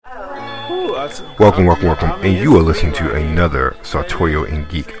Welcome, and you are listening to another Sartorial and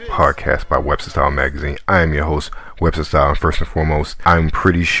Geek podcast by Webster Style Magazine. I am your host, Webster Style, and first and foremost, I'm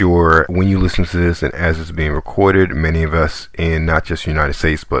pretty sure when you listen to this and as it's being recorded, many of us in not just the United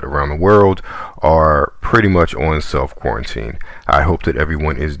States but around the world are pretty much on self-quarantine. I hope that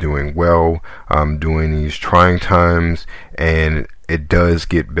everyone is doing well during these trying times, and it does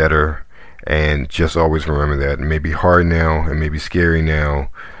get better. And just always remember that it may be hard now, it may be scary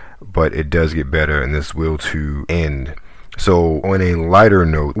now, but it does get better, and this will too end. So on a lighter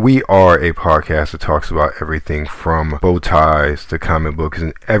note, we are a podcast that talks about everything from bow ties to comic books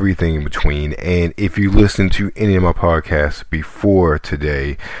and everything in between. And if you listen to any of my podcasts before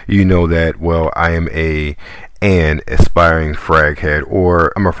today, you know that, well, I am an aspiring frag head,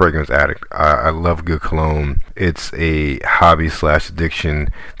 or I'm a fragrance addict. I love good cologne. It's a hobby / addiction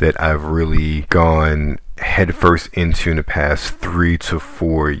that I've really gone headfirst into in the past 3 to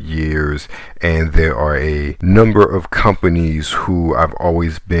 4 years, and there are a number of companies who I've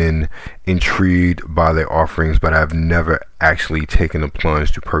always been intrigued by their offerings, but I've never actually taken the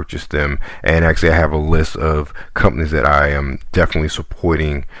plunge to purchase them. And actually I have a list of companies that I am definitely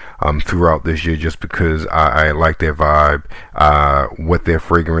supporting throughout this year, just because I like their vibe. What their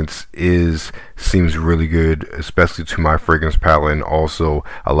fragrance is seems really good, especially to my fragrance palette, and also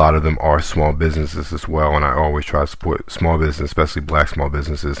a lot of them are small businesses as well, and I always try to support small business, especially black small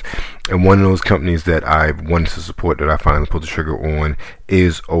businesses. And one of those companies that I wanted to support, that I finally pulled the trigger on,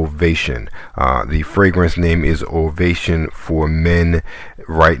 is Ovation. The fragrance name is Ovation for Men.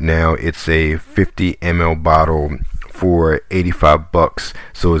 Right now it's a 50 ml bottle for $85,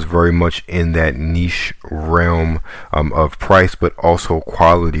 so it's very much in that niche realm of price, but also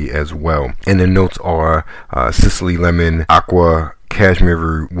quality as well. And the notes are Sicily lemon, aqua,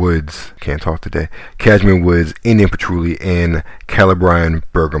 cashmere woods, cashmere woods, Indian patchouli, and Calabrian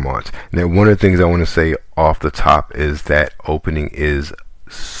bergamot. Now, one of the things I want to say off the top is that opening is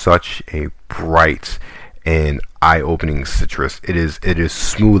such a bright and eye-opening citrus. It is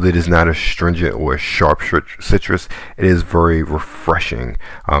smooth. It is not astringent or a sharp citrus. It is very refreshing.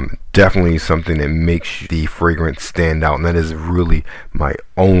 Definitely something that makes the fragrance stand out, and that is really my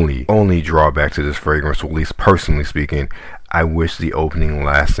only drawback to this fragrance, or at least personally speaking. I wish the opening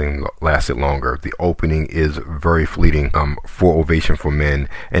lasted longer. The opening is very fleeting for Ovation for Men,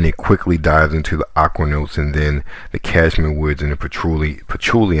 and it quickly dives into the aqua notes and then the cashmere woods and the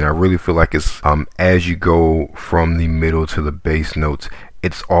patchouli, and I really feel like it's as you go from the middle to the base notes,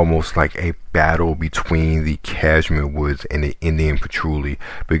 it's almost like a battle between the cashmere woods and the Indian patchouli,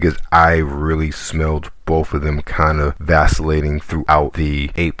 because I really smelled both of them kind of vacillating throughout the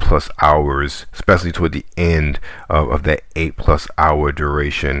 8+ hours, especially toward the end of that 8+ hour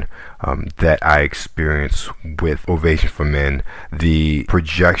duration that I experienced with Ovation for Men. The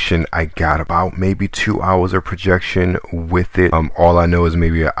projection, I got about maybe 2 hours of projection with it. All I know is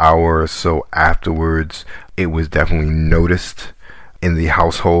maybe an hour or so afterwards, it was definitely noticed in the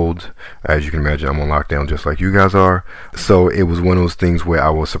household. As you can imagine, I'm on lockdown just like you guys are, so it was one of those things where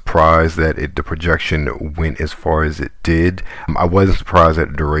I was surprised that the projection went as far as it did. I wasn't surprised at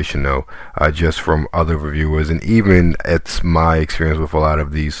the duration though, just from other reviewers, and even it's my experience with a lot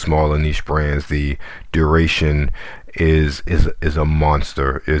of these smaller niche brands, the duration is a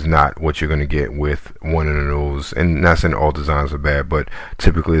monster. Is not what you're going to get with one of those, and not saying all designs are bad, but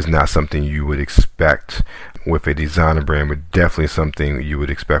typically it's not something you would expect with a designer brand, but definitely something you would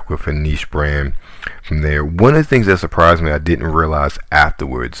expect with a niche brand from there. One of the things that surprised me, I didn't realize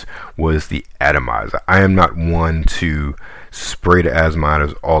afterwards, was the atomizer. I am not one to spray the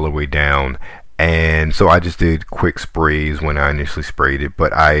atomizers all the way down, and so I just did quick sprays when I initially sprayed it,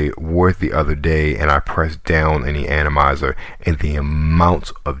 but I wore it the other day and I pressed down in the atomizer, and the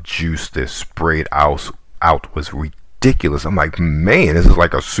amount of juice that sprayed out was ridiculous. I'm like, man, this is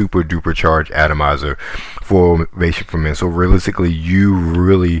like a super duper charged atomizer for Ovation for Men. So realistically, you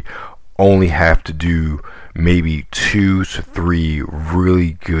really only have to do maybe 2 to 3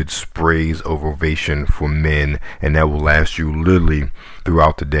 really good sprays of Ovation for Men, and that will last you literally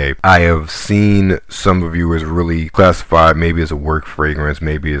throughout the day. I have seen some reviewers really classify it maybe as a work fragrance,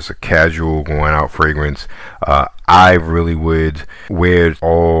 maybe as a casual going out fragrance. I really would wear it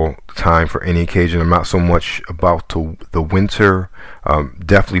all the time for any occasion. I'm not so much about the winter,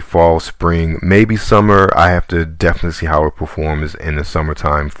 definitely fall, spring, maybe summer. I have to definitely see how it performs in the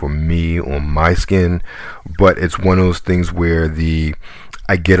summertime for me on my skin, but it's one of those things where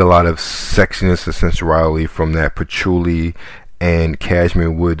I get a lot of sexiness and sensuality from that patchouli and cashmere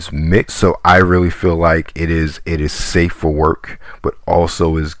woods mix. So I really feel like it is safe for work, but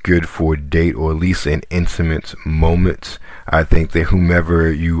also is good for a date or at least an intimate moment. I think that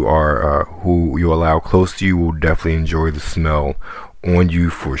whomever you are, who you allow close to you, will definitely enjoy the smell on you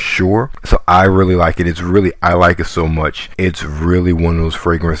for sure. So I really like it. I like it so much. It's really one of those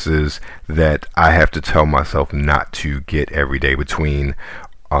fragrances that I have to tell myself not to get every day, between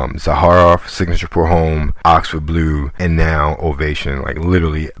Zaharoff, Signature Pour Homme, Oxford Blue, and now Ovation. Like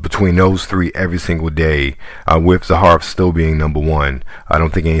literally between those three every single day, with Zaharoff still being number one. I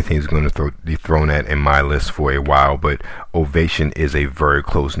don't think anything's going to be thrown at in my list for a while, but Ovation is a very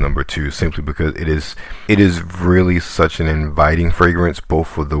close number two, simply because it is really such an inviting fragrance, both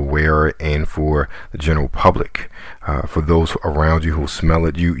for the wearer and for the general public. For those around you who smell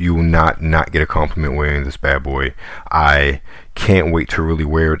it, you will not get a compliment wearing this bad boy. I can't wait to really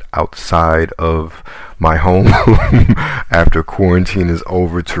wear it outside of my home after quarantine is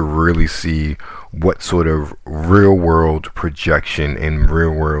over, to really see what sort of real world projection and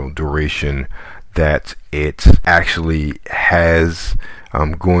real world duration that it actually has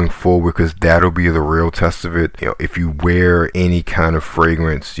going forward, because that'll be the real test of it. If you wear any kind of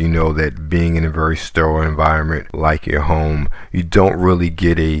fragrance, that being in a very sterile environment like your home, you don't really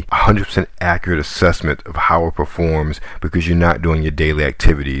get a 100% accurate assessment of how it performs, because you're not doing your daily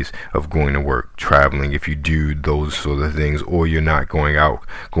activities of going to work, traveling, if you do those sort of things, or you're not going out,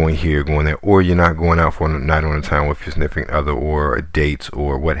 going here, going there, or you're not going out for a night on a time with your significant other or a date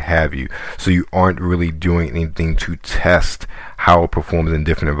or what have you. So you aren't really doing anything to test how it performs in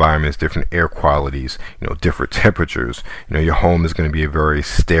different environments, different air qualities, different temperatures. Your home is going to be a very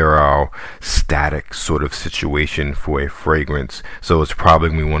sterile, static sort of situation for a fragrance. So it's probably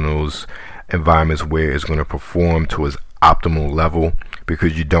going to be one of those environments where it's going to perform to its optimal level,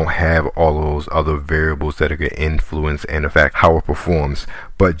 because you don't have all those other variables that are going to influence and affect how it performs.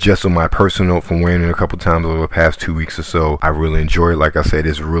 But just on my personal note, from wearing it a couple times over the past 2 weeks or so, I really enjoy it. Like I said,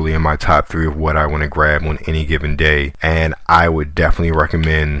 it's really in my top 3 of what I want to grab on any given day. And I would definitely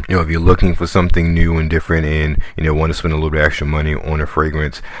recommend, if you're looking for something new and different and, want to spend a little bit extra money on a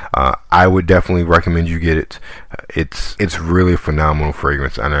fragrance, I would definitely recommend you get it. It's really a phenomenal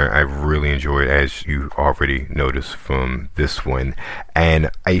fragrance, and I really enjoy it, as you already noticed from this one.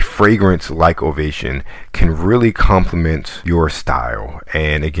 And a fragrance like Ovation can really complement your style.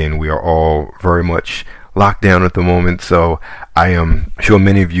 And again, we are all very much locked down at the moment, so I am sure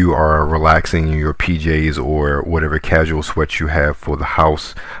many of you are relaxing in your PJs or whatever casual sweats you have for the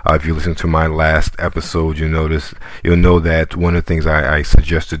house. If you listen to my last episode, you'll know that one of the things I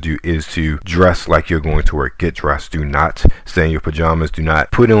suggest to do is to dress like you're going to work. Get dressed. Do not stay in your pajamas. Do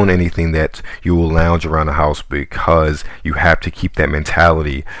not put on anything that you will lounge around the house, because you have to keep that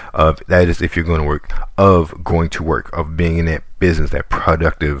mentality of, that is if you're going to work, of going to work, of being in that business, that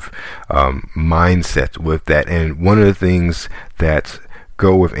productive mindset with that. And one of the things that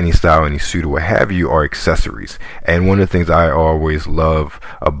go with any style, any suit or what have you, are accessories. And one of the things I always love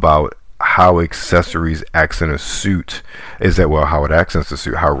about how accessories accent a suit is that, how it accents the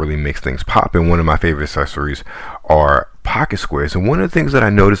suit, how it really makes things pop. And one of my favorite accessories are pocket squares. And one of the things that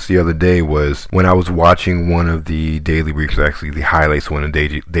I noticed the other day was when I was watching one of the daily briefings, actually the highlights, one of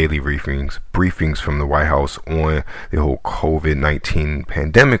the daily briefings from the White House on the whole COVID-19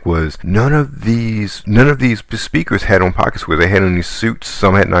 pandemic, was none of these speakers had on pocket squares. They had on these suits.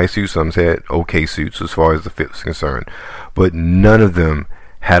 Some had nice suits, some had okay suits as far as the fit was concerned, but none of them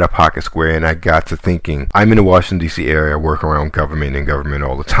had a pocket square. And I got to thinking, I'm in the Washington D.C. area, I work around government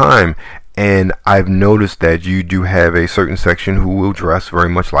all the time, and I've noticed that you do have a certain section who will dress very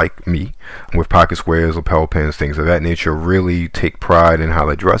much like me, with pocket squares, lapel pins, things of that nature, really take pride in how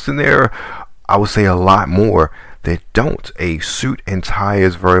they dress. And there, I would say a lot more that don't. A suit and tie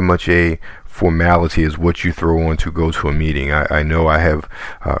is very much a formality, is what you throw on to go to a meeting. I know I have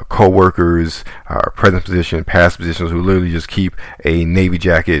co-workers, present position, past positions, who literally just keep a navy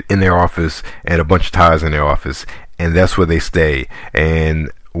jacket in their office and a bunch of ties in their office, and that's where they stay. And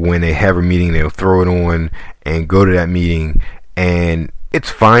when they have a meeting, they'll throw it on and go to that meeting, and it's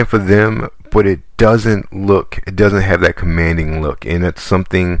fine for them, but it doesn't have that commanding look. And that's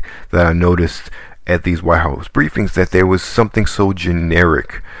something that I noticed at these White House briefings, that there was something so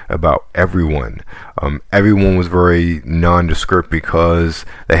generic about everyone. Everyone was very nondescript, because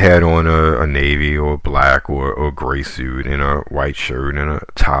they had on a navy or black or gray suit and a white shirt and a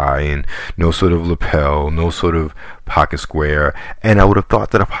tie, and no sort of lapel, no sort of pocket square. And I would have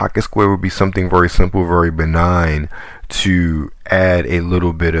thought that a pocket square would be something very simple, very benign, to add a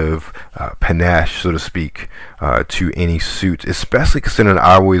little bit of panache, so to speak, to any suit, especially considering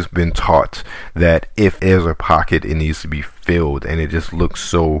I've always been taught that if there's a pocket, it needs to be filled, and it just looks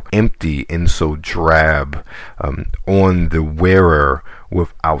so empty and so drab on the wearer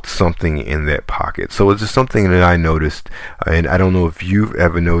without something in that pocket. So it's just something that I noticed, and I don't know if you've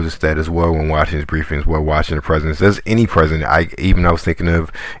ever noticed that as well when watching his briefings, while watching the presidents. As any president, I was thinking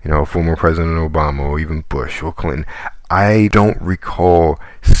of, former President Obama or even Bush or Clinton. I don't recall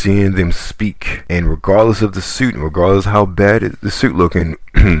seeing them speak, and regardless of the suit, and regardless of how bad the suit looking,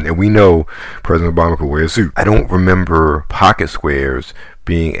 and we know President Obama could wear a suit, I don't remember pocket squares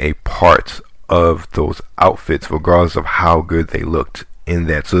being a part of those outfits, regardless of how good they looked in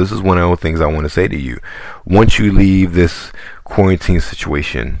that. So this is one of the things I want to say to you. Once you leave this quarantine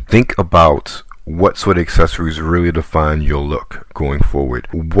situation, think about what sort of accessories really define your look going forward.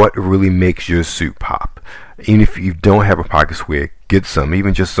 What really makes your suit pop? Even if you don't have a pocket square, get some,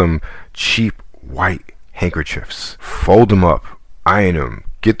 even just some cheap white handkerchiefs. Fold them up, iron them,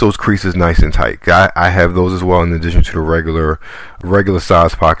 get those creases nice and tight. I have those as well, in addition to the regular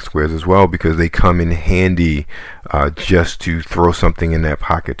size pocket squares as well, because they come in handy just to throw something in that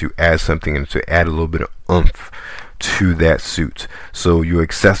pocket, to add something and to add a little bit of oomph to that suit. So your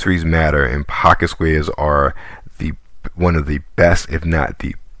accessories matter, and pocket squares are one of the best, if not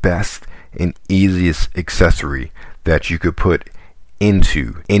the best and easiest accessory that you could put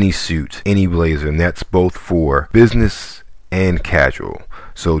into any suit, any blazer, and that's both for business and casual.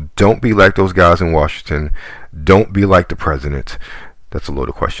 So don't be like those guys in Washington. Don't be like the president. That's a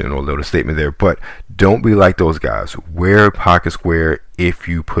loaded question or a loaded statement there, but don't be like those guys. Wear a pocket square if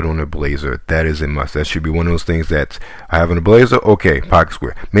you put on a blazer. That is a must. That should be one of those things that I have in a blazer. Okay, pocket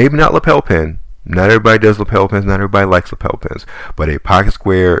square. Maybe not lapel pin. Not everybody does lapel pins. Not everybody likes lapel pins, but a pocket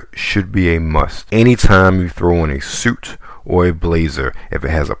square should be a must. Anytime you throw on a suit or a blazer, if it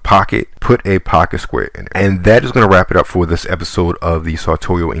has a pocket, put a pocket square in it. And that is going to wrap it up for this episode of the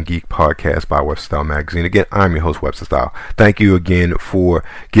Sartorial and Geek podcast by Webster Style Magazine. Again, I'm your host, Webster Style. Thank you again for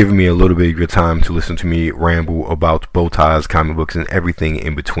giving me a little bit of your time to listen to me ramble about bow ties, comic books, and everything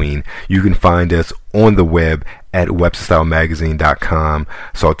in between. You can find us on the web at websterstylemagazine.com,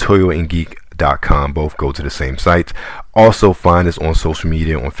 sartorialandgeek.com. Both go to the same site. Also find us on social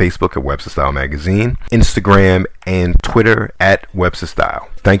media on Facebook at Webster Style Magazine, Instagram and Twitter at Webster Style.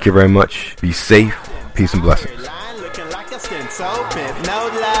 Thank you very much. Be safe. Peace and blessings. No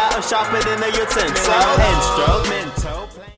lie, I'm sharper than a utensil.